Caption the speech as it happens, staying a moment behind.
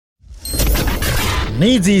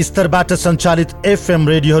निजी स्तरबाट सञ्चालित एफएम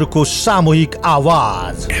रेडियोहरूको सामूहिक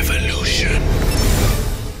आवाज Evolution.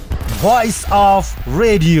 Voice of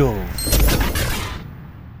radio.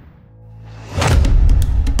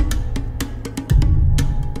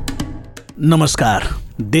 नमस्कार।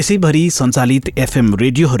 देशैभरि सञ्चालित एफएम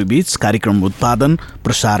रेडियोहरूबीच कार्यक्रम उत्पादन,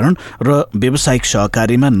 प्रसारण र व्यावसायिक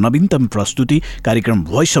सहकार्यमा नवीनतम प्रस्तुति कार्यक्रम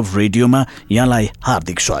भोइस अफ रेडियोमा यहाँलाई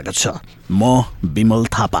हार्दिक स्वागत छ। म विमल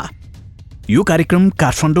थापा। यो कार्यक्रम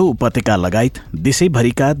काठमाडौँ उपत्यका लगायत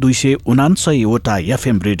देशैभरिका 279वटा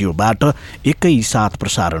एफएम रेडियोबाट एकैसाथ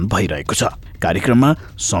प्रसारण भइरहेको छ। कार्यक्रममा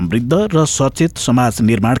समृद्ध र सचेत समाज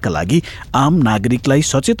निर्माणका लागि आम नागरिकलाई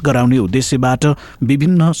सचेत गराउने उद्देश्यबाट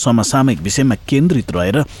विभिन्न समसामयिक विषयमा केन्द्रित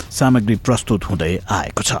रहेर सामग्री प्रस्तुत हुँदै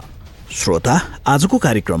आएको छ। श्रोता, आजको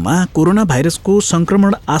कार्यक्रममा कोरोना भाइरसको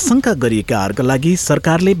संक्रमण आशंका गरिएकाहरूका लागि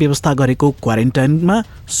सरकारले व्यवस्था गरेको क्वारेन्टाइनमा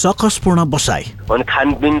सकसपूर्ण बसाई अनि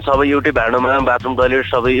खानपिन सबै एउटै भाँडोमा, बाथरुम टोयलेट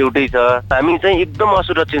सबै एउटै छ। हामी चाहिँ एकदम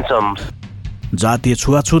असुरक्षित छौँ। जातीय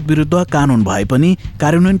छुवाछुत विरुद्ध कानून भए पनि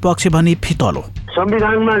कार्यान्वयन पक्ष भने फितलो।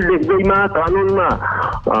 संविधानमा लेख्दैमा, कानूनमा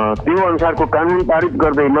त्यो अनुसारको कानून पारित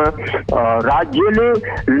गर्दैमा राज्यले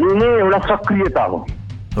लिने एउटा सक्रियता हो।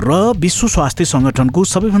 र विश्व स्वास्थ्य संगठनको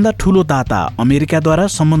सबैभन्दा ठूलो दाता अमेरिकाद्वारा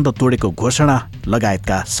सम्बन्ध तोडेको घोषणा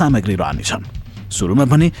लगायतका सामग्री रहनेछन्। सुरुमा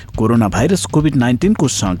भने कोरोना भाइरस कोभिड-19 को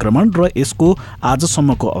संक्रमण र यसको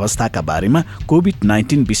आजसम्मको अवस्थाका बारेमा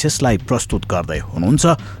कोभिड-19 विशेषलाई प्रस्तुत गर्दै हुनुहुन्छ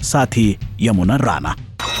साथी यमुना राणा।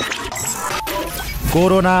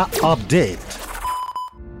 Corona update.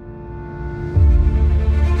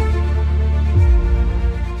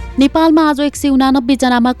 नेपालमा आज 189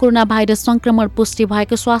 जनामा कोरोना भाइरस संक्रमण पुष्टि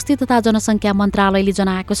भएको स्वास्थ्य तथा जनसङ्ख्या मन्त्रालयले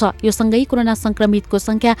जनाएको छ। यो सँगै कोरोना संक्रमितको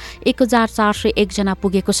संख्या 1401 जना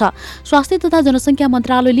पुगेको छ। स्वास्थ्य तथा जनसङ्ख्या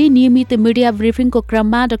मन्त्रालयले नियमित मिडिया ब्रिफिङको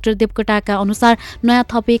क्रममा डाक्टर देवकोटाका अनुसार नयाँ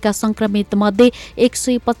थपिएका संक्रमित मध्ये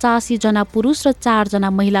 185 जना पुरुष र 4 जना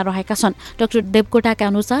महिला रहेका छन्। डाक्टर देवकोटाका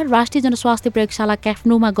अनुसार राष्ट्रिय जनस्वास्थ्य प्रयोगशाला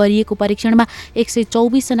काठमाडौँमा गरिएको परीक्षणमा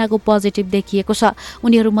 124 जनाको पोजिटिभ देखिएको छ।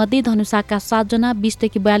 उनीहरूमध्ये धनुषाका 7 जना 20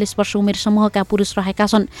 देखि 42 वर्ष उमेर समूहका पुरुष रहेका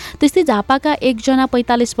छन्। त्यस्तै झापाका 1 जना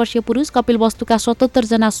 45 वर्षीय पुरुष, कपिलवस्तुका 77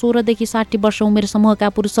 जना 16 देखि 60 वर्ष उमेर समूहका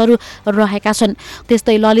पुरुषहरू रहेका छन्।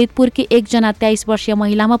 त्यस्तै ललितपुरकी 1 जना 23 वर्षीय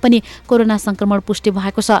महिलामा पनि कोरोना संक्रमण पुष्टि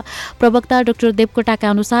भएको छ। प्रवक्ता डाक्टर देवकोटाका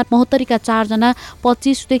अनुसार महोत्तरीका 4 जना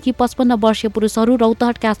 25 देखि 55 वर्षीय पुरुषहरू,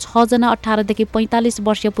 रौतहटका 6 जना 18 देखि 45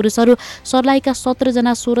 वर्षीय पुरुषहरू, सर्लाहीका 17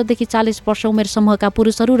 जना 16 देखि 40 वर्ष उमेर समूहका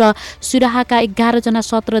पुरुषहरू र सिराहाका 11 जना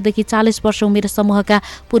 17 देखि 40 वर्ष उमेर समूहका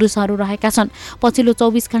पुरुषहरू रहेका छन्। पछिल्लो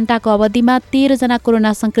 24 घण्टाको अवधिमा 13 जना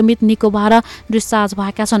कोरोना संक्रमित निको भएर डिस्चार्ज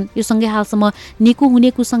भएका छन्। यो सँगै हालसम्म निको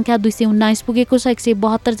हुनेको संख्या 219 पुगेको छ।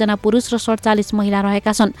 172 जना पुरुष र 47 महिला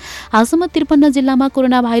रहेका छन्। हालसम्म 53 जिल्लामा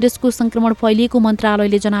कोरोना भाइरसको संक्रमण फैलिएको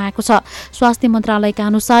मन्त्रालयले जनाएको छ। स्वास्थ्य मन्त्रालयका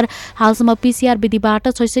अनुसार हालसम्म पीसीआर विधिबाट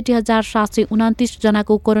 66729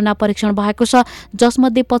 जनाको कोरोना परीक्षण भएको छ,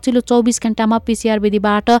 जसमध्ये पछिल्लो 24 घण्टामा पीसीआर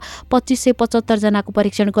विधिबाट 2575 जनाको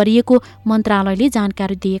परीक्षण गरिएको मन्त्रालयले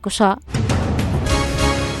जानकारी दिएको छ।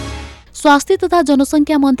 स्वास्थ्य तथा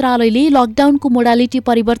जनसङ्ख्या मन्त्रालयले लकडाउनको मोडालिटी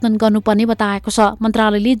परिवर्तन गर्नुपर्ने बताएको छ।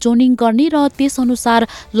 मन्त्रालयले जोनिङ गर्ने र त्यसअनुसार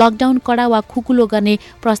लकडाउन कडा वा खुकुलो गर्ने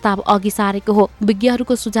प्रस्ताव अघि सारेको हो।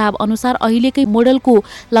 विज्ञहरूको सुझाव अनुसार अहिलेकै मोडलको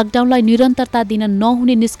लकडाउनलाई निरन्तरता दिन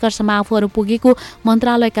नहुने निष्कर्षमा आफूहरू पुगेको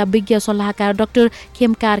मन्त्रालयका विज्ञ सल्लाहकार डाक्टर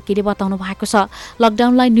खेम कार्कीले बताउनु भएको छ।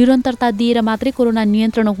 लकडाउनलाई निरन्तरता दिएर मात्रै कोरोना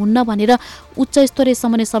नियन्त्रण हुन्न भनेर उच्च स्तरीय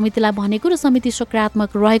समन्वय समितिलाई भनेको र समिति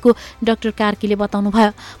सकारात्मक रहेको डाक्टर कार्कीले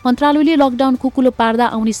बताउनुभयो। मन्त्रालयले लकडाउन खुकुलो पार्दा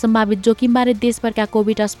आउने सम्भावित जोखिमबारे देशभरका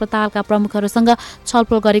कोभिड अस्पतालका प्रमुखहरूसँग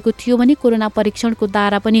छलफल गरेको थियो भने कोरोना परीक्षणको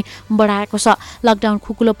दायरा पनि बढाएको छ। लकडाउन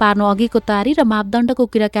खुकुलो पार्नु अघिको तयारी र मापदण्डको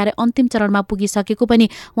क्रियाकार्य अन्तिम चरणमा पुगिसकेको पनि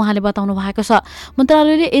उहाँले बताउनु भएको छ।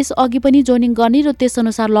 मन्त्रालयले यस अघि पनि जोनिङ गर्ने र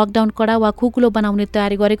त्यसअनुसार लकडाउन कडा वा खुकुलो बनाउने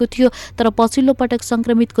तयारी गरेको थियो, तर पछिल्लो पटक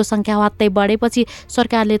संक्रमितको संख्या हत्तै बढेपछि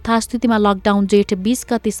सरकारले यथास्थितिमा लकडाउन जेठ 20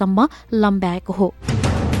 गतेसम्म लम्ब्याएको हो।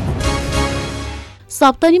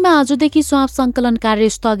 सप्तरीमा आजदेखि स्वाब संकलन कार्य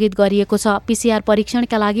स्थगित गरिएको छ। पीसीआर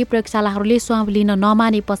परीक्षणका लागि प्रयोगशालाहरूले स्वाब लिन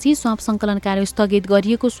नमानेपछि स्वाब संकलन कार्य स्थगित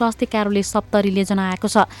गरिएको स्वास्थ्य कार्यालय सप्तरीले जनाएको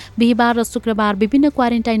छ। बिहिबार र शुक्रबार विभिन्न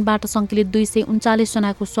क्वारेन्टाइनबाट सङ्कलित 239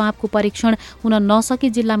 जनाको स्वाबको परीक्षण हुन नसकी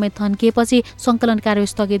जिल्लामै थन्किएपछि संकलन कार्य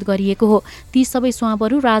स्थगित गरिएको हो। ती सबै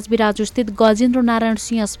स्वाबहरू राजविराजस्थित गजेन्द्र नारायण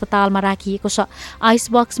सिंह अस्पतालमा राखिएको छ। आइस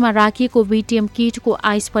बक्समा राखिएको भिटिएम किटको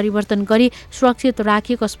आइस परिवर्तन गरी सुरक्षित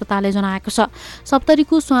राखिएको अस्पतालले जनाएको छ।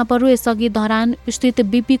 सप्तरीको स्वापहरू यसअघि धरान स्थित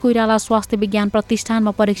बीपी कोइराला स्वास्थ्य विज्ञान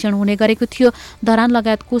प्रतिष्ठानमा परीक्षण हुने गरेको थियो। धरान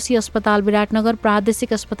लगायत कोशी अस्पताल विराटनगर,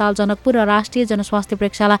 प्रादेशिक अस्पताल जनकपुर र राष्ट्रिय जनस्वास्थ्य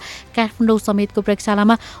प्रयोगशाला काठमाडौँ समेतको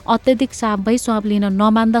प्रयोगशालामा अत्यधिक साप भई स्वाब लिन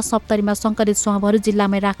नमान्दा सप्तरीमा सङ्कलित स्वाबहरू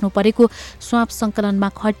जिल्लामै राख्नु परेको स्वाब सङ्कलनमा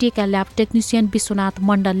खटिएका ल्याब टेक्निसियन विश्वनाथ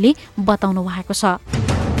मण्डलले बताउनु भएको छ।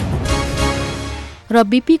 र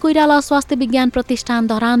बीपी कोइराला स्वास्थ्य विज्ञान प्रतिष्ठान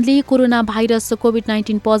धरानले कोरोना भाइरस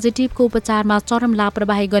कोभिड-19 पोजिटिभको उपचारमा चरम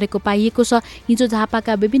लापरवाही गरेको पाइएको छ। हिजो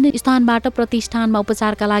झापाका विभिन्न स्थानबाट प्रतिष्ठानमा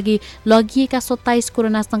उपचारका लागि लगिएका 27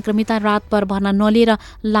 कोरोना संक्रमित रातभर भर्ना नलिएर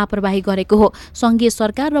लापरवाही गरेको हो। सङ्घीय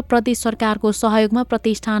सरकार र प्रदेश सरकारको सहयोगमा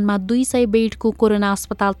प्रतिष्ठानमा 200 बेडको कोरोना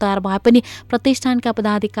अस्पताल तयार भए पनि प्रतिष्ठानका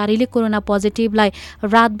पदाधिकारीले कोरोना पोजिटिभलाई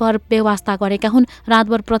रातभर व्यवस्था गरेका हुन्।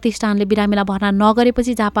 रातभर प्रतिष्ठानले बिरामीलाई भर्ना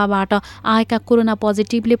नगरेपछि झापाबाट आएका कोरोना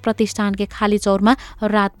पोजिटिभले प्रतिष्ठानकै खाली चौरमा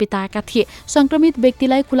रात बिताएका थिए। संक्रमित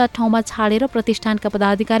व्यक्तिलाई खुला ठाउँमा छाडेर प्रतिष्ठानका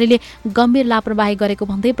पदाधिकारीले गम्भीर लापरवाही गरेको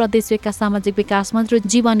भन्दै प्रदेश विकास सामाजिक विकास मन्त्री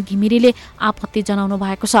जीवन घिमिरेले आपत्ति जनाउनु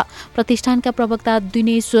भएको छ। प्रतिष्ठानका प्रवक्ता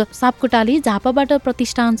दिनेश सापकोटाले झापाबाट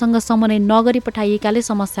प्रतिष्ठानसँग समन्वय नगरी पठाइएकाले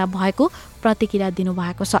समस्या भएको प्रतिक्रिया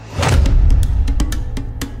दिनुभएको छ।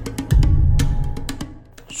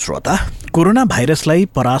 श्रोता, कोरोना भाइरसलाई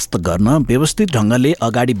परास्त गर्न व्यवस्थित ढङ्गले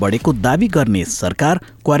अगाडि बढेको दावी गर्ने सरकार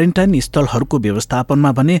क्वारेन्टाइन स्थलहरूको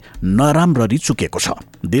व्यवस्थापनमा भने नराम्ररी चुकेको छ।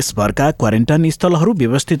 देशभरका क्वारेन्टाइन स्थलहरू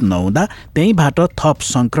व्यवस्थित नहुँदा त्यहीँबाट थप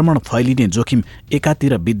संक्रमण फैलिने जोखिम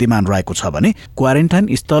एकातिर विद्यमान रहेको छ भने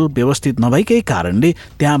क्वारेन्टाइन स्थल व्यवस्थित नभएकै कारणले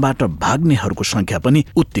त्यहाँबाट भाग्नेहरूको संख्या पनि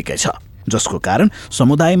उत्तिकै छ, जसको कारण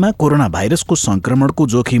समुदायमा कोरोना भाइरसको संक्रमणको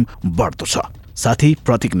जोखिम बढ्दो छ। साथै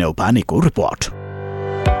प्रतीक नेउपानेको रिपोर्ट।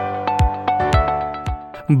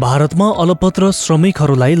 भारतमा अलपत्र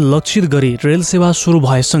श्रमिकहरूलाई लक्षित गरी रेल सेवा सुरु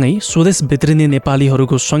भएसँगै स्वदेश भित्रिने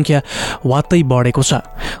नेपालीहरूको संख्या वात्तै बढेको छ।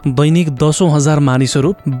 दैनिक 10,000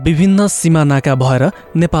 मानिसहरू विभिन्न सीमा नाका भएर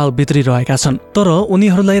नेपाल भित्रिरहेका छन्। तर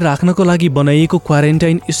उनीहरूलाई राख्नको लागि बनाइएको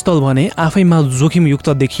क्वारेन्टाइन स्थल भने आफैमा जोखिमयुक्त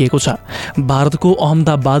देखिएको छ। भारतको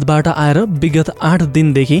अहमदाबादबाट आएर विगत 8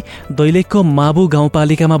 दिनदेखि दैलेखको माबु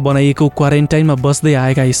गाउँपालिकामा बनाइएको क्वारेन्टाइनमा बस्दै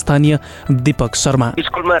आएका स्थानीय दीपक शर्मा।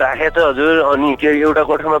 स्कुलमा राखेछ हजुर, अनि एउटा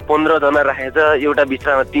कोठामा 15 जना राखेछ, एउटा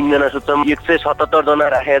बिस्तारमा 3 जना सुत्छौँ, 177 जना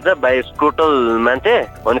राखेछ, 22 टोटल मान्छे,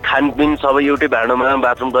 अनि खानपिन सबै एउटै भाँडोमा,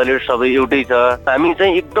 बाथरुम टोयलेट सबै एउटै छ। हामी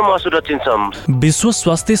चाहिँ एकदम असुरक्षित छौँ। विश्व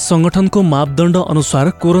स्वास्थ्य संगठनको मापदण्ड अनुसार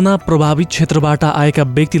कोरोना प्रभावित क्षेत्रबाट आएका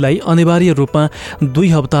व्यक्तिलाई अनिवार्य रूपमा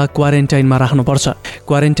 2 हप्ता क्वारेन्टाइनमा राख्नुपर्छ।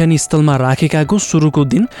 क्वारेन्टाइन स्थलमा राखेकाको सुरुको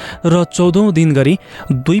दिन र 14औं दिन गरी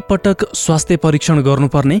 2 पटक स्वास्थ्य परीक्षण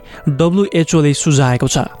गर्नुपर्ने WHO ले सुझाएको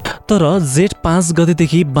छ। तर जेठ 5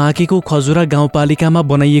 गतेदेखि बाँकेको खजुरा गाउँपालिकामा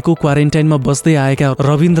बनाइएको क्वारेन्टाइनमा बस्दै आएका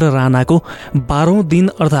रविन्द्र राणाको 12औं दिन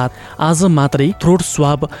अर्थात् आज मात्रै थ्रोट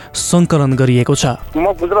स्वाब संकलन गरिएको छ।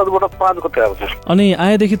 म गुजरातबाट 5 गते आएको छु। अनि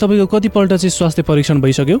आएदेखि तपाईँको कतिपल्ट चाहिँ स्वास्थ्य परीक्षण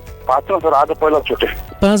भइसक्यो? 5 सर, आज पहिलो चोटि।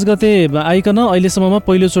 5 गते आइकन अहिलेसम्ममा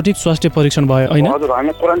पहिलोचोटि स्वास्थ्य परीक्षण भयो हैन? हजुर,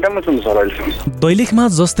 हामी क्वारेन्टाइनमा छौँ सर अहिले। दैलेखमा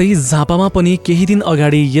जस्तै झापामा पनि केही दिन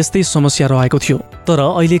अगाडि यस्तै समस्या रहेको थियो। तर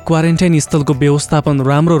अहिले क्वारेन्टाइन स्थलको व्यवस्थापन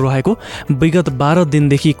राम्रो रहेको विगत 12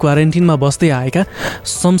 दिनदेखि क्वारेन्टिनमा बस्दै आएका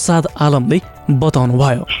शमसाद आलमले बताउनु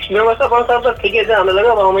भयो। व्यवस्थापन त ठिकै छ हाम्रो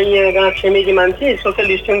जग्गा। अब यहाँ छिमेकी मान्छे सोसियल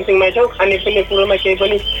डिस्टेन्सिङमा छौँ, खानेपिउने कुरोमा केही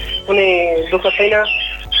पनि कुनै दुःख छैन,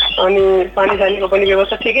 अनि पानी खानेको पनि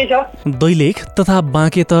व्यवस्था ठिकै छ। दैलेख तथा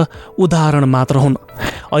बाँके त उदाहरण मात्र हुन्।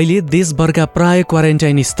 अहिले देशभरका प्राय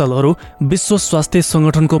क्वारेन्टाइन स्थलहरू विश्व स्वास्थ्य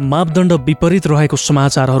संगठनको मापदण्ड विपरीत रहेको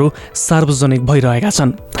समाचारहरू सार्वजनिक भइरहेका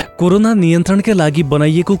छन्। कोरोना नियन्त्रणका लागि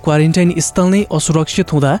बनाइएको क्वारेन्टाइन स्थल नै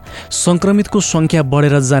असुरक्षित हुँदा संक्रमितको संख्या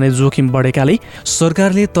बढेर जाने जोखिम बढेकाले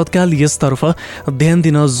सरकारले तत्काल यसतर्फ ध्यान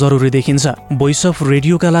दिन जरुरी देखिन्छ। भोइस अफ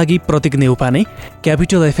रेडियोका लागि प्रतीक नेउपाने,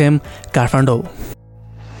 क्यापिटल FM, काठमाडौँ।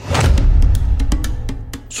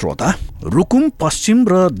 श्रोता, रुकुम पश्चिम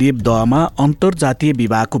र देवदहमा अन्तर्जातीय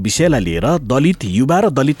विवाहको विषयलाई लिएर दलित युवा र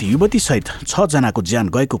दलित युवती सहित 6 जनाको ज्यान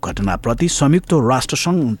गएको घटनाप्रति संयुक्त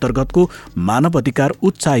राष्ट्रसङ्घ अन्तर्गतको मानव अधिकार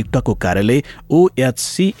उच्च आयुक्तको कार्यालय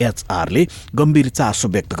OHCHR ले गम्भीर चासो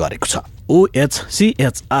व्यक्त गरेको छ।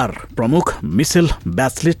 OHCHR प्रमुख मिसेल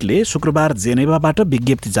ब्याचलेटले शुक्रबार जेनेभाबाट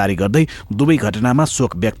विज्ञप्ति जारी गर्दै दुवै घटनामा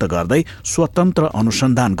शोक व्यक्त गर्दै स्वतन्त्र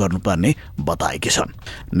अनुसन्धान गर्नुपर्ने बताएकी छन्।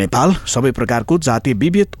 नेपाल सबै प्रकारको जातीय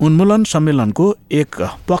विभेद उन्मूलन सम्मेलनको एक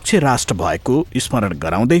पक्ष राष्ट्र भएको स्मरण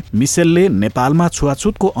गराउँदै मिसेलले नेपालमा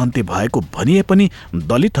छुवाछुतको अन्त्य भएको भनिए पनि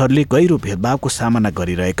दलितहरूले गहिरो भेदभावको सामना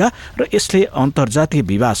गरिरहेका र यसले अन्तर्जातीय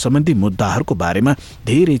विवाह सम्बन्धी मुद्दाहरूको बारेमा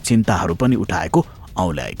धेरै चिन्ताहरू पनि उठाएको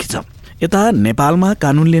औल्याएकी छ। यता नेपालमा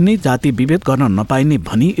कानूनले नै जाति विभेद गर्न नपाइने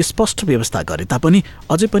भनी स्पष्ट व्यवस्था गरे तापनि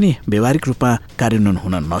अझै पनि व्यावहारिक रूपमा कार्यान्वयन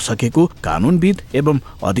हुन नसकेको कानूनविद एवं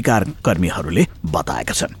अधिकार कर्मीहरूले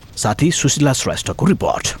बताएका छन्। साथी सुशीला श्रेष्ठको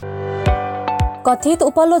रिपोर्ट। कथित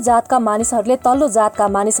उपल्लो जातका मानिसहरूले तल्लो जातका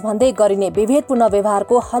मानिस भन्दै गरिने विभेदपूर्ण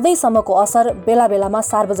व्यवहारको हदैसम्मको असर बेला बेलामा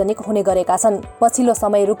सार्वजनिक हुने गरेका छन्। पछिल्लो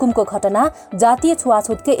समय रुकुमको घटना जातीय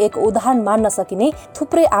छुवाछुतकै एक उदाहरण मान्न सकिने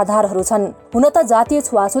थुप्रै आधारहरू छन्। हुन त जातीय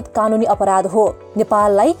छुवाछुत कानूनी अपराध हो।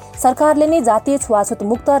 नेपाललाई सरकारले नै जातीय छुवाछुत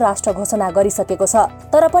मुक्त राष्ट्र घोषणा गरिसकेको छ।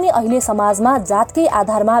 तर पनि अहिले समाजमा जातकै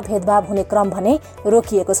आधारमा भेदभाव हुने क्रम भने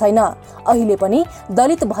रोकिएको छैन। अहिले पनि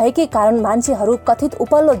दलित भएकै कारण मान्छेहरू कथित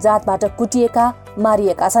उपल्लो जातबाट कुटिएका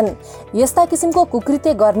मारिएका छन्। यस्ता किसिमको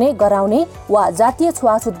कुकृत्य गर्ने, गराउने वा जातीय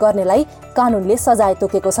छुवाछुत गर्नेलाई कानूनले सजाय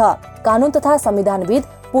तोकेको छ। कानून तथा संविधानविद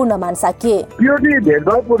पूर्णमान साक्य यो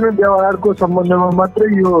भेदभावपूर्ण व्यवहारको सम्बन्धमा मात्रै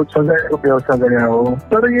यो सजायको व्यवस्था गरे हो।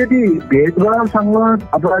 तर यदि भेदभावसँग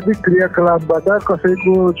आपराधिक क्रियाकलापबाट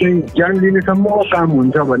कसैको चाहिँ ज्यान लिनेसम्म काम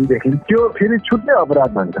हुन्छ भनेदेखि त्यो फेरि छुट्टै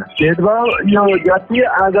अपराध भन्छ। भेदभाव यो जातीय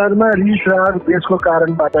आधारमा रिस राग देशको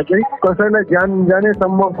कारणबाट चाहिँ कसैलाई ज्यान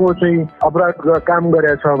जानेसम्मको चाहिँ अपराध काम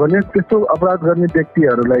गरेछ भने त्यस्तो अपराध गर्ने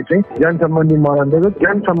व्यक्तिहरूलाई चाहिँ ज्यान सम्बन्धी मरणदण्ड,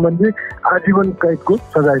 ज्यान सम्बन्धी आजीवन कैदको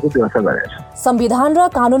सजायको व्यवस्था गरेछ। संविधान र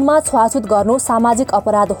कानूनमा छुवाछुत गर्नु सामाजिक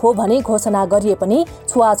अपराध हो भने घोषणा गरिए पनि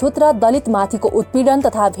छुवाछुत र दलित माथिको उत्पीडन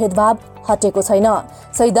तथा भेदभाव हटेको छैन।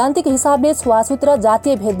 सैद्धान्तिक हिसाबले छुवाछुत र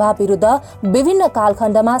जातीय भेदभाव विरुद्ध विभिन्न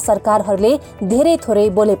कालखण्डमा सरकारहरूले धेरै थोरै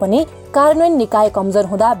बोले पनि कार्यान्वयन निकाय कमजोर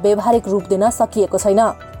हुँदा व्यावहारिक रूप दिन सकिएको छैन।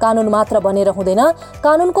 कानून मात्र बनेर हुँदैन,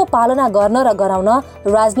 कानूनको पालना गर्न र गराउन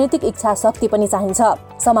राजनीतिक इच्छा शक्ति पनि चाहिन्छ।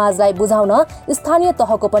 समाजलाई बुझाउन स्थानीय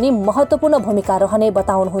तहको पनि महत्त्वपूर्ण भूमिका रहने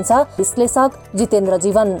बताउनुहुन्छ विश्लेषक जितेन्द्र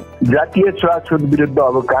जीवन। जातीय छुवाछुत विरुद्ध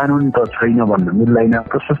अब कानून त छैन भन्न मिल्दैन।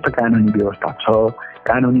 प्रशस्त कानूनी व्यवस्था छ।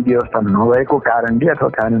 कानूनी व्यवस्था नभएको कारणले अथवा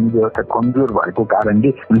कानूनी व्यवस्था कमजोर भएको कारणले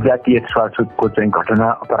जातीय छुवाछुतको चाहिँ घटना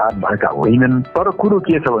अपराध भएका होइनन्। तर कुरो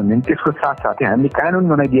के छ भने त्यसको साथसाथै हामीले कानून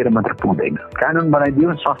बनाइदिएर मात्र पुग्दैन। कानून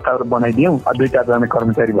बनाइदियौँ, संस्थाहरू बनाइदियौँ, 2-4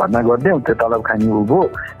 कर्मचारी भर्ना गरिदियौँ, त्यो तलब खाने उभो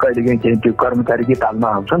कहिलेकाहीँ चाहिँ त्यो कर्मचारीकै तालमा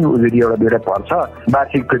आउँछन्, उजुरी एउटा दुईवटा पर्छ,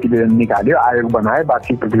 वार्षिक प्रतिवेदन निकाल्यो, आयोग बनायो,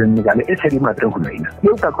 वार्षिक प्रतिवेदन निकाल्यो, यसरी मात्र हुँदैन।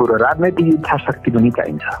 एउटा कुरो राजनैतिक इच्छा शक्ति पनि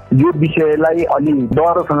चाहिन्छ। यो विषयलाई अलि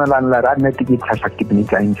डरसँग लानलाई राजनैतिक इच्छा शक्ति पनि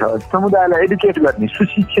चाहिन्छ। समुदायलाई एडुकेट गर्ने,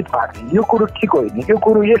 सुशिक्षित पार्ने, यो कुरो ठिक होइन, यो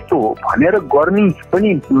कुरो यस्तो हो भनेर गर्ने पनि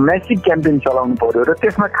म्यासिभ क्याम्पेन चलाउनु पर्यो र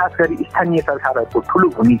त्यसमा खास गरी स्थानीय सरकारहरूको ठुलो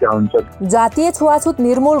भूमिका हुन्छ। जातीय छुवाछुत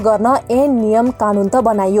निर्मूल गर्न ऐन नियम कानून त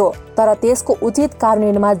बनाइयो, तर त्यसको उचित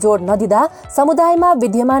कार्यान्वयनमा जोड नदिँदा समुदायमा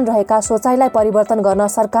विद्यमान रहेका सोचाइलाई परिवर्तन गर्न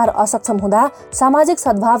सरकार असक्षम हुँदा सामाजिक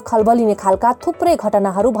सद्भाव खलबलिने खालका थुप्रै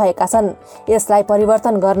घटनाहरू भएका छन्। यसलाई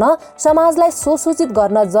परिवर्तन गर्न समाजलाई सुसूचित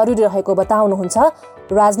गर्न जरुरी रहेको बताउनुहुन्छ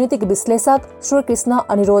राजनीतिक विश्लेषक श्रीकृष्ण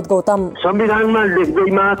अनिरोध गौतम। संविधानमा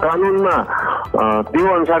लेख्दैमा, कानूनमा त्यो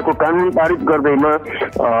अनुसारको कानून पारित गर्दैमा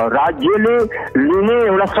राज्यले लिने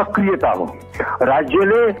एउटा सक्रियता हो।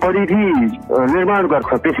 राज्यले परिधि निर्माण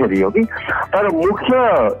गर्छ, त्यसरी हो कि। तर मुख्य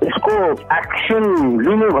यसको एक्सन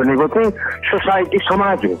लिने भनेको चाहिँ सोसाइटी,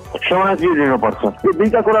 समाज हो। समाजले लिनुपर्छ। यो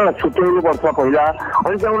दुईटा कुरालाई छुट्याउनु पर्छ पहिला,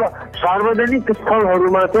 अनि त्यहाँबाट सार्वजनिक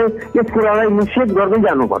स्थलहरूमा चाहिँ यस कुरालाई निषेध गर्दै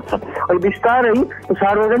जानुपर्छ। अनि बिस्तारै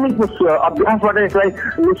सार्वजनिक अभ्यासबाट यसलाई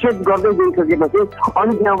निषेध गर्दै गइसकेपछि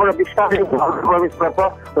अनि त्यहाँबाट बिस्तारै घरमा प्रवेश गर्छ।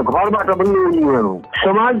 घरबाट पनि उनीहरू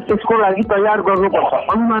समाज त्यसको लागि तयार गर्नुपर्छ,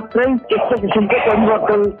 अनि मात्रै त्यस्तो किसिमको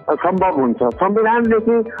परिवर्तन सम्भव हुन्छ। संविधानले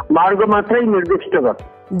चाहिँ मार्ग मात्रै निर्दिष्ट गर्छ।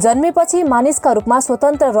 जन्मेपछि मानिसका रूपमा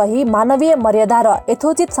स्वतन्त्र रही मानवीय मर्यादा र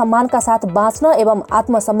यथोचित सम्मानका साथ बाँच्न एवं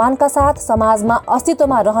आत्मसम्मानका साथ समाजमा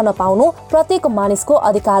अस्तित्वमा रहन पाउनु प्रत्येक मानिसको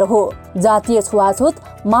अधिकार हो। जातीय छुवाछुत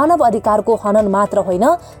मानव अधिकारको हनन मात्र होइन,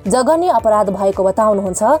 जघन्य अपराध भएको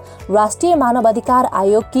बताउनुहुन्छ राष्ट्रिय मानव अधिकार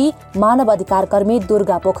आयोगकी मानव अधिकार कर्मी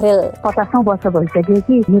दुर्गा पोखरेल। 50औं वर्ष भइसक्यो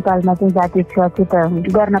कि नेपालमा चाहिँ जातीय छुवाछुत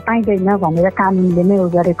गर्न पाइँदैन भनेर कानूनले नै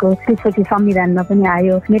गरेको। त्यसपछि संविधानमा पनि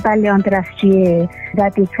आयो। नेपालले अन्तर्राष्ट्रिय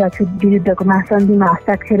जातीय छुवाछुत विरुद्धको महासन्धिमा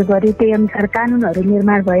हस्ताक्षर गरे, त्यही अनुसार कानूनहरू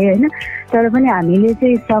निर्माण भए होइन। तर पनि हामीले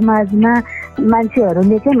चाहिँ समाजमा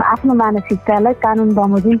मान्छेहरूले चाहिँ आफ्नो मानसिकतालाई कानून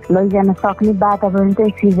बमोजिम लैजान सक्ने वातावरण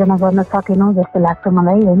चाहिँ सिर्जना गर्न सकेनौँ जस्तो लाग्छ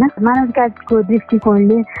मलाई होइन। मानवाधिकारको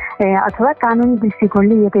दृष्टिकोणले अथवा कानुनी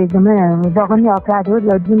दृष्टिकोणले यो त एकदमै जघन्य अपराध हो।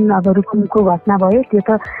 जुन अब रुकुमको घटना भयो त्यो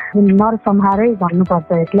त नरसंहारै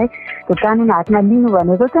भन्नुपर्छ यसलाई। त्यो कानुन हातमा लिनु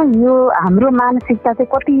भनेको चाहिँ यो हाम्रो मानसिकता चाहिँ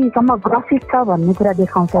कतिसम्म ग्रसित छ भन्ने कुरा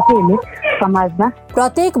देखाउँछ कि यसले समाजमा।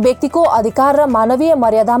 प्रत्येक व्यक्तिको अधिकार र मानवीय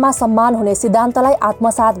मर्यादामा सम्मान हुने सिद्धान्तलाई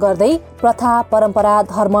आत्मसात गर्दै प्रथा, परम्परा,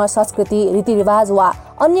 धर्म, संस्कृति, रीतिरिवाज वा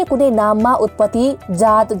अन्य कुनै नाममा उत्पत्ति,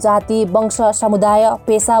 जात, जाति, वंश, समुदाय,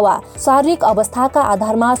 पेशा वा शारीरिक अवस्थाका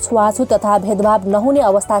आधारमा छुवाछुत तथा भेदभाव नहुने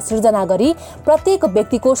अवस्था सिर्जना गरी प्रत्येक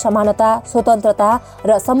व्यक्तिको समानता, स्वतन्त्रता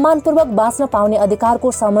र सम्मानपूर्वक बाँच्न पाउने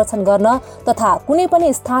अधिकारको संरक्षण गर्न तथा कुनै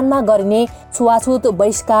पनि स्थानमा गरिने छुवाछुत,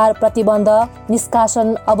 बहिष्कार, प्रतिबन्ध,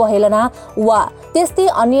 निष्कासन, अवहेलना वा त्यस्तै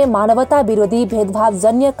अन्य मानवता विरोधी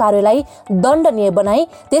भेदभावजन्य कार्यलाई दण्डनीय बनाई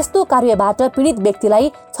त्यस्तो कार्यबाट पीडित व्यक्तिलाई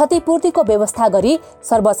क्षतिपूर्तिको व्यवस्था गरी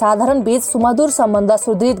सर्वसाधारण बीच सुमधुर सम्बन्ध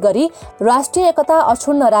सुदृढ गरी राष्ट्रिय एकता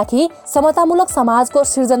अक्षुण्ण राखी समतामूलक समाजको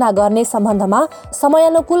सिर्जना गर्ने सम्बन्धमा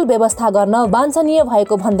समयानुकूल व्यवस्था गर्न वाञ्छनीय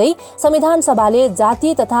भएको भन्दै संविधान सभाले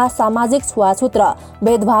जातीय तथा सामाजिक छुवाछुत र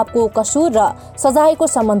भेदभावको कसुर र सजायको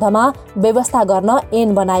सम्बन्धमा व्यवस्था गर्न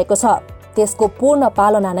ऐन बनाएको छ। त्यसको पूर्ण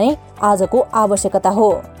पालना नै आजको आवश्यकता हो।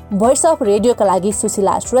 भोइस अफ रेडियोका लागि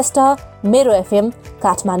सुशीला श्रेष्ठ, मेरो एफएम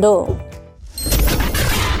काठमाडौँ।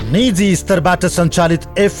 निजी स्तरबाट सञ्चालित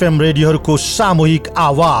एफएम रेडियोहरूको सामूहिक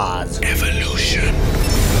आवाज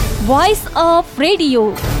भोइस अफ रेडियो।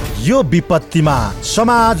 यो विपत्तिमा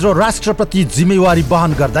समाज र राष्ट्रप्रति जिम्मेवारी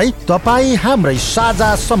वहन गर्दै तपाईँ हाम्रै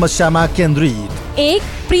साझा समस्यामा केन्द्रित एक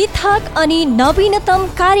पृथक अनि नवीनतम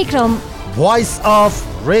कार्यक्रम भोइस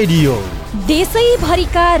अफ रेडियो।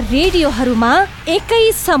 देशैभरिका रेडियोहरूमा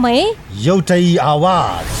एकै समय एउटै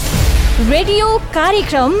आवाज। रेडियो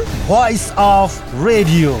कार्यक्रम भोइस अफ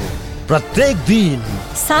रेडियो प्रत्येक दिन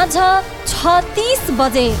साँझ 6:30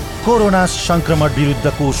 बजे। कोरोना संक्रमण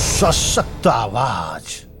विरुद्धको सशक्त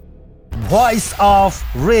आवाज भोइस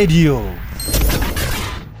अफ रेडियो।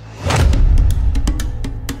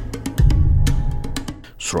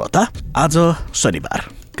 श्रोता, आज शनिबार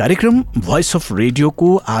कार्यक्रम भोइस अफ रेडियोको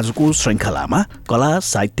आजको श्रृङ्खलामा कला,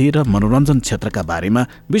 साहित्य र मनोरञ्जन क्षेत्रका बारेमा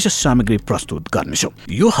विशेष सामग्री प्रस्तुत गर्नेछौँ।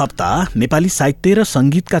 यो हप्ता नेपाली साहित्य र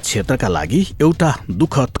सङ्गीतका क्षेत्रका लागि एउटा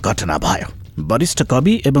दुःखद घटना भयो। वरिष्ठ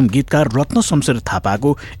कवि एवं गीतकार रत्न शमशेर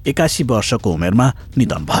थापाको 81 वर्षको उमेरमा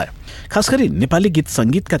निधन भयो। खास गरी नेपाली गीत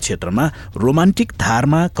सङ्गीतका क्षेत्रमा रोमान्टिक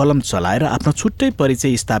धारमा कलम चलाएर आफ्नो छुट्टै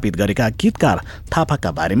परिचय स्थापित गरेका गीतकार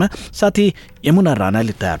थापाका बारेमा साथी यमुना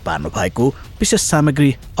राणाले तयार पार्नु भएको विशेष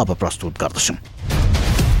सामग्री अब प्रस्तुत गर्दछौँ।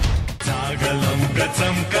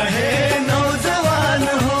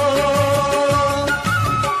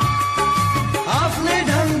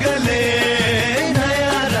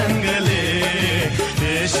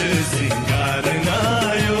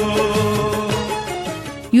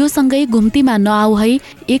 यो सँगै घुम्तीमा नआऊ है,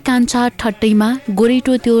 एक कान्छा ठट्टैमा,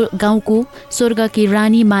 गोरेटो त्यो गाउँको, स्वर्गकी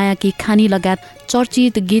रानी मायाकी खानी लगायत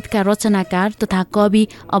चर्चित गीतका रचनाकार तथा कवि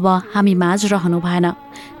अब हामी माझ रहनु भएन।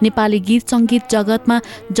 नेपाली गीत सङ्गीत जगतमा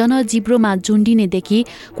जनजिब्रोमा झुन्डिनेदेखि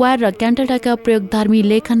क्वायर र क्यान्टटाका प्रयोगधर्मी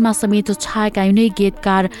लेखनमा समेत छाएका यिनै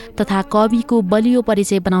गीतकार तथा कविको बलियो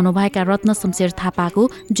परिचय बनाउनु भएका रत्न शमशेर थापाको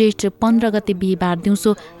जेठ 15 गते बिहिबार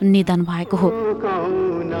दिउँसो निधन भएको हो।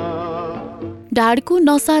 ढाडको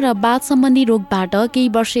नसा र बाथ सम्बन्धी रोगबाट केही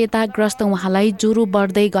वर्ष यता ग्रस्त उहाँलाई ज्वरो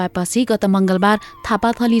बढ्दै गएपछि गत मङ्गलबार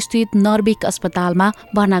थापाथली स्थित नर्भिक अस्पतालमा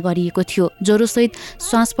भर्ना गरिएको थियो। ज्वरोसहित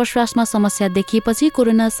श्वास प्रश्वासमा समस्या देखिएपछि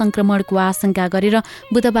कोरोना संक्रमणको आशंका गरेर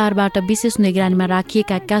बुधबारबाट विशेष निगरानीमा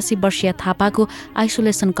राखिएका 81 वर्षीय थापाको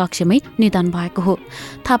आइसोलेसन कक्षमै निधन भएको हो।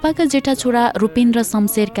 थापाका जेठा छोरा रूपेन्द्र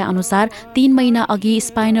शमशेरका अनुसार 3 महिना अघि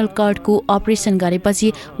स्पाइनल कर्डको अपरेसन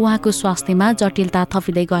गरेपछि उहाँको स्वास्थ्यमा जटिलता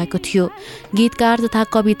थपिँदै गएको थियो। गीतकार तथा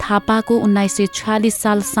कवि थापाको 1946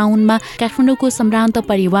 साल साउनमा काठमाडौँको सम्भ्रान्त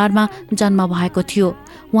परिवारमा जन्म भएको थियो।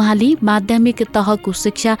 उहाँले माध्यमिक तहको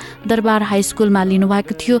शिक्षा दरबार हाई स्कुलमा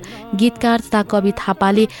लिनुभएको थियो। गीतकार तथा कवि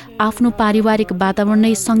थापाले आफ्नो पारिवारिक वातावरण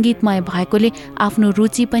नै सङ्गीतमय भएकोले आफ्नो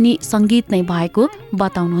रुचि पनि सङ्गीत नै भएको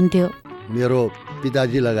बताउनुहुन्थ्यो। मेरो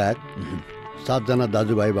पिताजी लगायत 7 जना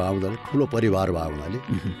दाजुभाइ भए हुनाले ठुलो परिवार भए हुनाले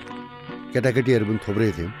केटाकेटीहरू पनि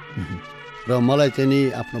थुप्रै थियौँ र मलाई चाहिँ नि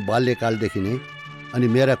आफ्नो बाल्यकालदेखि नै अनि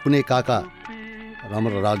मेरा कुनै काका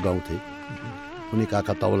राम्रो राग गाउँथे, कुनै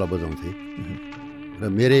काका तबला बजाउँथे र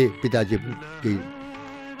मेरै पिताजी केही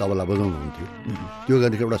तबला बजाउनुहुन्थ्यो। त्यो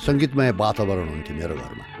गर्दाखेरि एउटा सङ्गीतमय वातावरण हुन्थ्यो मेरो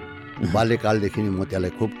घरमा। बाल्यकालदेखि नै म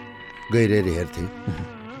त्यसलाई खुब गहिरेर हेर्थेँ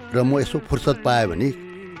र म यसो फुर्सद पाएँ भने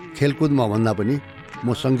खेलकुदमा भन्दा पनि म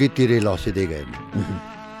सङ्गीततिरै लसिँदै गएँ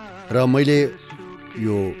र मैले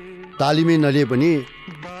यो तालिमै नलिए पनि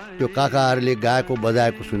त्यो काकाहरूले गाएको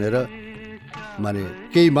बजाएको सुनेर माने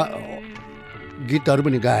केही गीतहरू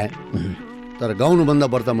पनि गाएँ, तर गाउनुभन्दा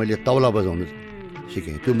बढ्ता मैले तबला बजाउनु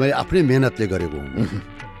सिकेँ। त्यो मैले आफ्नै मेहनतले गरेको हुँ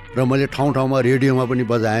र मैले ठाउँ ठाउँमा रेडियोमा पनि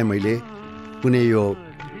बजाएँ। मैले कुनै यो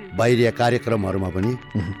बाहिरिया कार्यक्रमहरूमा पनि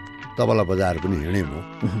तबला बजाएर पनि हिँडेँ म।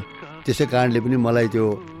 त्यसै कारणले पनि मलाई त्यो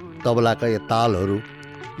तबलाका यो तालहरू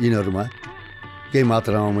यिनीहरूमा केही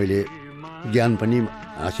मात्रामा मैले ज्ञान पनि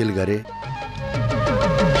हासिल गरेँ।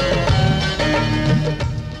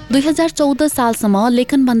 2014 सालसम्म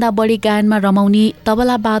लेखनभन्दा बढी गायनमा रमाउने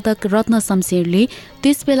तबलावादक रत्न शमशेरले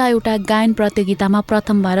त्यसबेला एउटा गायन प्रतियोगितामा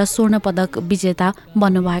प्रथम भएर स्वर्ण पदक विजेता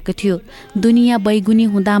बन्नुभएको थियो। दुनियाँ बैगुनी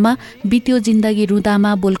हुँदामा बित्यो जिन्दगी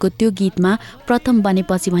रुँदामा बोलको त्यो गीतमा प्रथम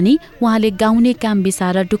बनेपछि भने उहाँले गाउने काम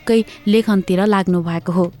बिसाएर ढुक्कै लेखनतिर लाग्नु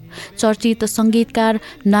भएको हो। चर्चित सङ्गीतकार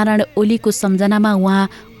नारायण ओलीको सम्झनामा उहाँ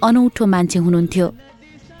अनौठो मान्छे हुनुहुन्थ्यो।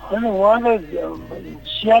 उहाँले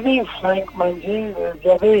ज्यादै फ्र्याङ्क मान्छे,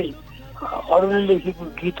 ज्यादै अरूले लेखेको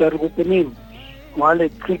गीतहरूको पनि उहाँले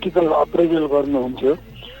क्रिटिकल अप्रेजल गर्नुहुन्थ्यो।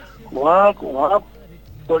 उहाँ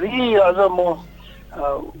बढी अझ म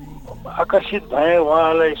आकर्षित भएँ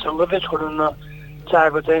उहाँलाई सङ्गतै छोड्न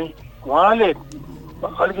चाहेको चाहिँ उहाँले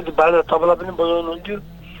अलिकति बाजा तबला पनि बजाउनुहुन्थ्यो।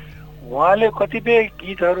 उहाँले कतिपय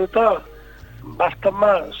गीतहरू त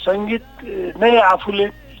वास्तवमा सङ्गीत नै आफूले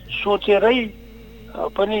सोचेरै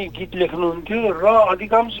पनि गीत लेख्नुहुन्थ्यो र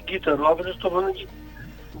अधिकांश गीतहरू अब जस्तो भनौँ कि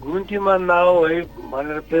घुम्तीमा नाउ है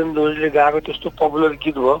भनेर प्रेमध्वजले गाएको त्यस्तो पपुलर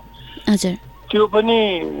गीत भयो, त्यो पनि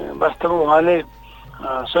वास्तवमा उहाँले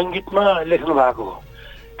सङ्गीतमा लेख्नु भएको हो।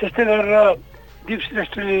 त्यस्तै गरेर दीप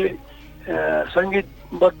श्रेष्ठले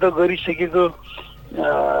सङ्गीतबद्ध गरिसकेको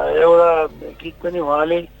एउटा गीत पनि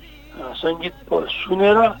उहाँले सङ्गीत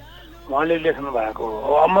सुनेर उहाँले लेख्नु भएको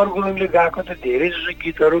हो। अमर गुरुङले गाएको त धेरै जसो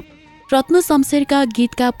गीतहरू। रत्न शमशेरका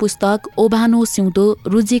गीतका पुस्तक ओभानो सिउँदो,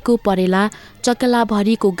 रुजेको परेला,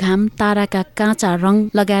 चकलाभरिको घाम, ताराका काँचा रङ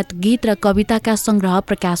लगायत गीत र कविताका संग्रह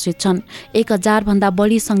प्रकाशित छन्। 1000 भन्दा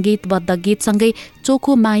बढी सङ्गीतबद्ध गीतसँगै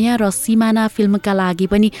चोखो माया र सिमाना फिल्मका लागि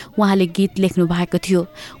पनि उहाँले गीत लेख्नु भएको थियो।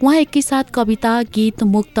 उहाँ एकैसाथ कविता, गीत,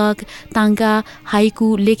 मुक्तक, ताङ्गा, हाइकु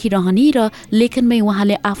लेखिरहने र लेखनमै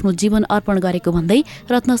उहाँले आफ्नो जीवन अर्पण गरेको भन्दै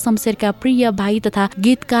रत्न शमशेरका प्रिय भाइ तथा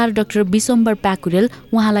गीतकार डाक्टर विशम्बर प्याकुरेल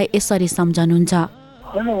उहाँलाई यसरी सम्झनुहुन्छ।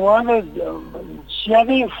 उहाँले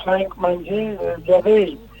ज्यादै फ्र्याङ्क मान्छे, ज्यादै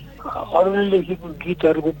अरूले लेखेको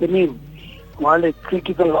गीतहरूको पनि उहाँले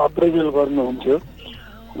क्रिटिकल अप्रेजल गर्नुहुन्थ्यो।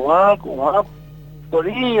 उहाँ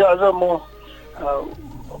बढी अझ म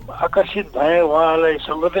आकर्षित भएँ उहाँलाई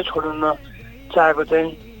सङ्गतै छोड्न चाहेको चाहिँ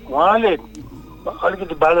उहाँले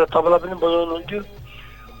अलिकति बाजा तबला पनि बजाउनुहुन्थ्यो।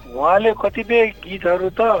 उहाँले कतिपय गीतहरू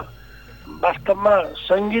त वास्तवमा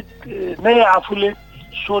सङ्गीत नै आफूले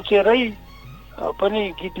सोचेरै पनि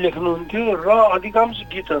गीत लेख्नुहुन्थ्यो र अधिकांश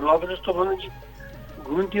गीतहरू अब जस्तो भनौँ कि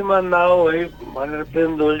घुम्तीमा नाउ है भनेर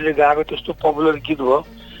प्रेमध्वजले गाएको त्यस्तो पपुलर गीत भयो,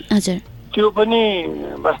 त्यो पनि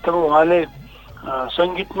वास्तवमा उहाँले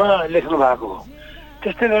सङ्गीतमा लेख्नु भएको हो।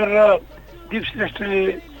 त्यस्तै गरेर दीप श्रेष्ठले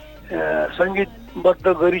सङ्गीतबद्ध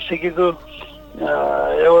गरिसकेको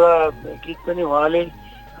एउटा गीत पनि उहाँले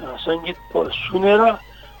सङ्गीत सुनेर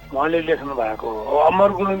उहाँले लेख्नु भएको हो। अमर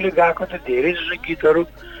गुरुङले गाएको त धेरै जसो गीतहरू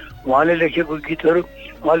उहाँले लेखेको गीतहरू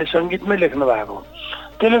उहाँले सङ्गीतमै लेख्नु भएको हो।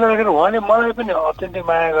 त्यसले गर्दाखेरि उहाँले मलाई पनि अत्यन्तै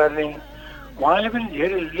माया गर्ने, उहाँले पनि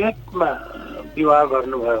धेरै लेटमा विवाह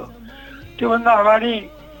गर्नुभयो। त्योभन्दा अगाडि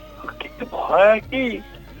के भयो कि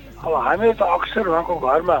अब हामी त अक्सर उहाँको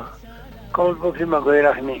घरमा कमलपोखरीमा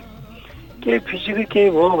गइराख्ने, केही फिजिकल केही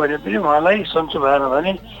भयो भने पनि उहाँलाई सन्चो भएन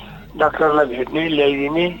भने डाक्टरलाई भेट्ने,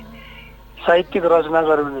 ल्याइदिने, साहित्यिक रचना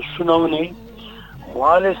गर्यो भने सुनाउने।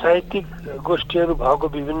 उहाँले साहित्यिक गोष्ठीहरू भएको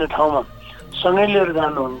विभिन्न ठाउँमा सँगै लिएर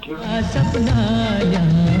जानुहुन्थ्यो।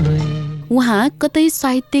 उहाँ कतै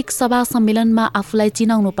साहित्यिक सभा सम्मेलनमा आफूलाई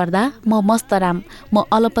चिनाउनु पर्दा म मस्तराम, म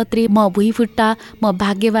अलपत्री, म भुइँफुट्टा, म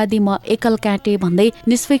भाग्यवादी, म एकल काँटे भन्दै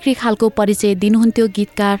निष्फिक्री खालको परिचय दिनुहुन्थ्यो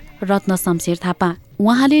गीतकार रत्न शमशेर थापा।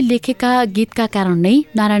 उहाँले लेखेका गीतका कारण नै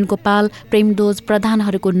नारायण गोपाल, प्रेमध्वज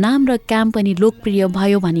प्रधानहरूको नाम र काम पनि लोकप्रिय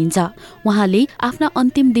भयो भनिन्छ। उहाँले आफ्ना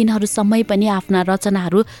अन्तिम दिनहरूसम्मै पनि आफ्ना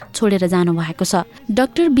रचनाहरू छोडेर जानुभएको छ।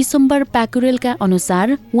 डाक्टर विशम्बर प्याकुरेलका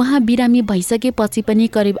अनुसार उहाँ बिरामी भइसकेपछि पनि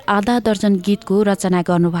करिब आधा दर्जन गीतको रचना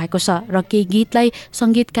गर्नुभएको छ र केही गीतलाई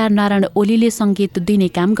सङ्गीतकार नारायण ओलीले सङ्गीत दिने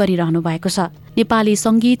काम गरिरहनु भएको छ। नेपाली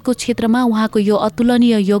सङ्गीतको क्षेत्रमा उहाँको यो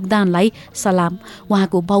अतुलनीय योगदानलाई सलाम।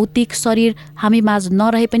 उहाँको भौतिक शरीर हामी माझ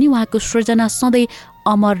नरहे पनि उहाँको सृजना सधैँ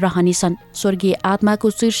अमर रहनेछन्। स्वर्गीय आत्माको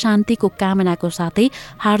चिर शान्तिको कामनाको साथै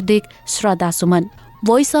हार्दिक श्रद्धासुमन।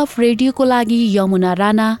 भोइस अफ रेडियोको लागि यमुना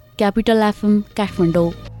राणा, क्यापिटल एफएम काठमाडौँ।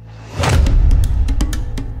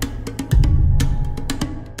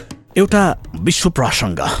 एउटा विश्व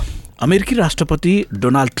प्रसङ्ग। अमेरिकी राष्ट्रपति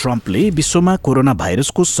डोनाल्ड ट्रम्पले विश्वमा कोरोना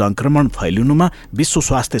भाइरसको संक्रमण फैलिनुमा विश्व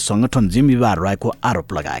स्वास्थ्य संगठन जिम्मेवार रहेको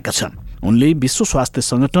आरोप लगाएका छन्। उनले विश्व स्वास्थ्य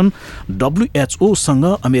संगठन WHO-सँग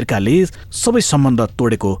अमेरिकाले सबै सम्बन्ध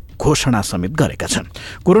तोडेको घोषणा समेत गरेका छन्।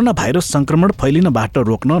 कोरोना भाइरस संक्रमण फैलिनबाट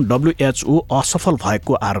रोक्न WHO असफल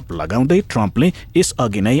भएको आरोप लगाउँदै ट्रम्पले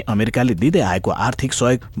यसअघि नै अमेरिकाले दिँदै आएको आर्थिक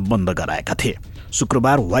सहयोग बन्द गराएका थिए।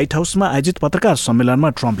 शुक्रबार व्हाइट हाउसमा आयोजित पत्रकार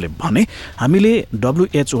सम्मेलनमा ट्रम्पले भने हामीले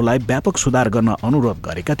WHO लाई व्यापक सुधार गर्न अनुरोध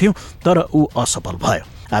गरेका थियौं तर ऊ असफल भयो।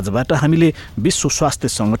 आजबाट हामीले विश्व स्वास्थ्य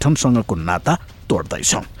संगठनसँगको नाता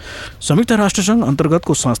तोड्दैछौं। संयुक्त राष्ट्रसङ्घ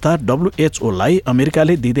अन्तर्गतको संस्था WHO लाई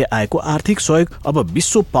अमेरिकाले दिँदै आएको आर्थिक सहयोग अब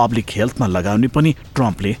विश्व पब्लिक हेल्थमा लगाउने पनि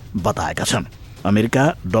ट्रम्पले बताएका छन्।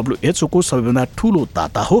 अमेरिका WHO को सबैभन्दा ठूलो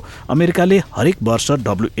दाता हो। अमेरिकाले हरेक वर्ष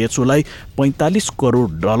WHO लाई $45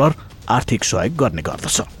 करोड आर्थिक सहयोग गर्ने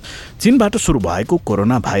गर्दछ। चीनबाट सुरु भएको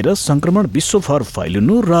कोरोना भाइरस संक्रमण विश्वभर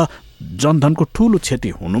फैलिनु र जनधनको ठूलो क्षति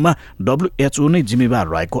हुनुमा WHO नै जिम्मेवार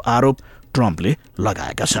रहेको आरोप ट्रम्पले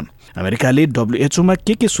लगाएका छन्। अमेरिकाले WHO मा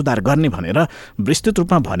के सुधार गर्ने भनेर विस्तृत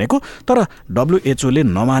रूपमा भनेको तर WHO ले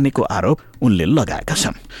नमानेको आरोप उनले लगाएका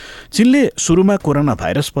छन्। चीनले सुरुमा कोरोना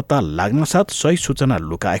भाइरस पत्ता लाग्न साथ सही सूचना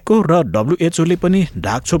लुकाएको र WHO ले पनि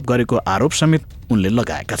ढाकछोप गरेको आरोप समेत उनले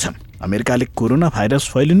लगाएका छन्। अमेरिकाले कोरोना भाइरस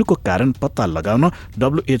फैलिनुको कारण पत्ता लगाउन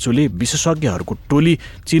WHO ले विशेषज्ञहरूको टोली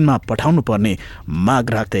चीनमा पठाउनु पर्ने माग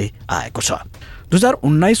राख्दै आएको छ।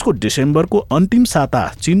 2019 को डिसेम्बरको अन्तिम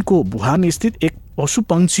साता चीनको वुहान स्थित एक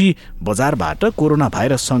पशुपक्षी बजारबाट कोरोना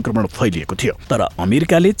भाइरस संक्रमण फैलिएको थियो तर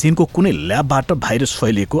अमेरिकाले चीनको कुनै ल्याबबाट भाइरस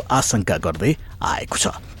फैलिएको आशंका गर्दै आएको छ।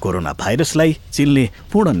 कोरोना भाइरसलाई चीनले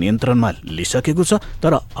पूर्ण नियन्त्रणमा लिइसकेको छ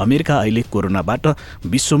तर अमेरिका अहिले कोरोनाबाट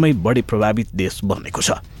विश्वमै बढी प्रभावित देश बनेको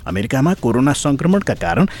छ। अमेरिकामा कोरोना संक्रमणका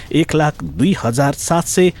कारण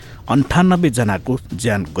 1,02,798 जनाको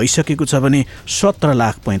ज्यान गइसकेको छ भने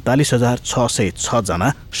 17,45,606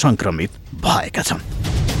 जना संक्रमित भएका छन्।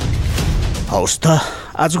 हौस् त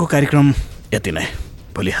आजको कार्यक्रम यति नै।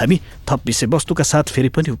 भोलि हामी थप विषयवस्तुका साथ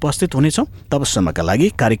फेरि पनि उपस्थित हुनेछौँ। तबसम्मका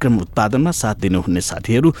लागि कार्यक्रम उत्पादनमा साथ दिनुहुने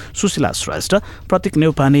साथीहरू सुशीला श्रेष्ठ, प्रतीक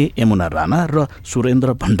नेउपाने, यमुना राणा र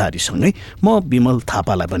सुरेन्द्र भण्डारीसँगै म विमल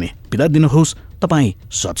थापालाई पनि बिदा दिनुहोस्।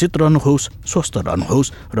 तपाईँ सचेत रहनुहोस्, स्वस्थ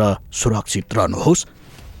रहनुहोस् र सुरक्षित रहनुहोस्।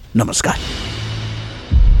 नमस्कार।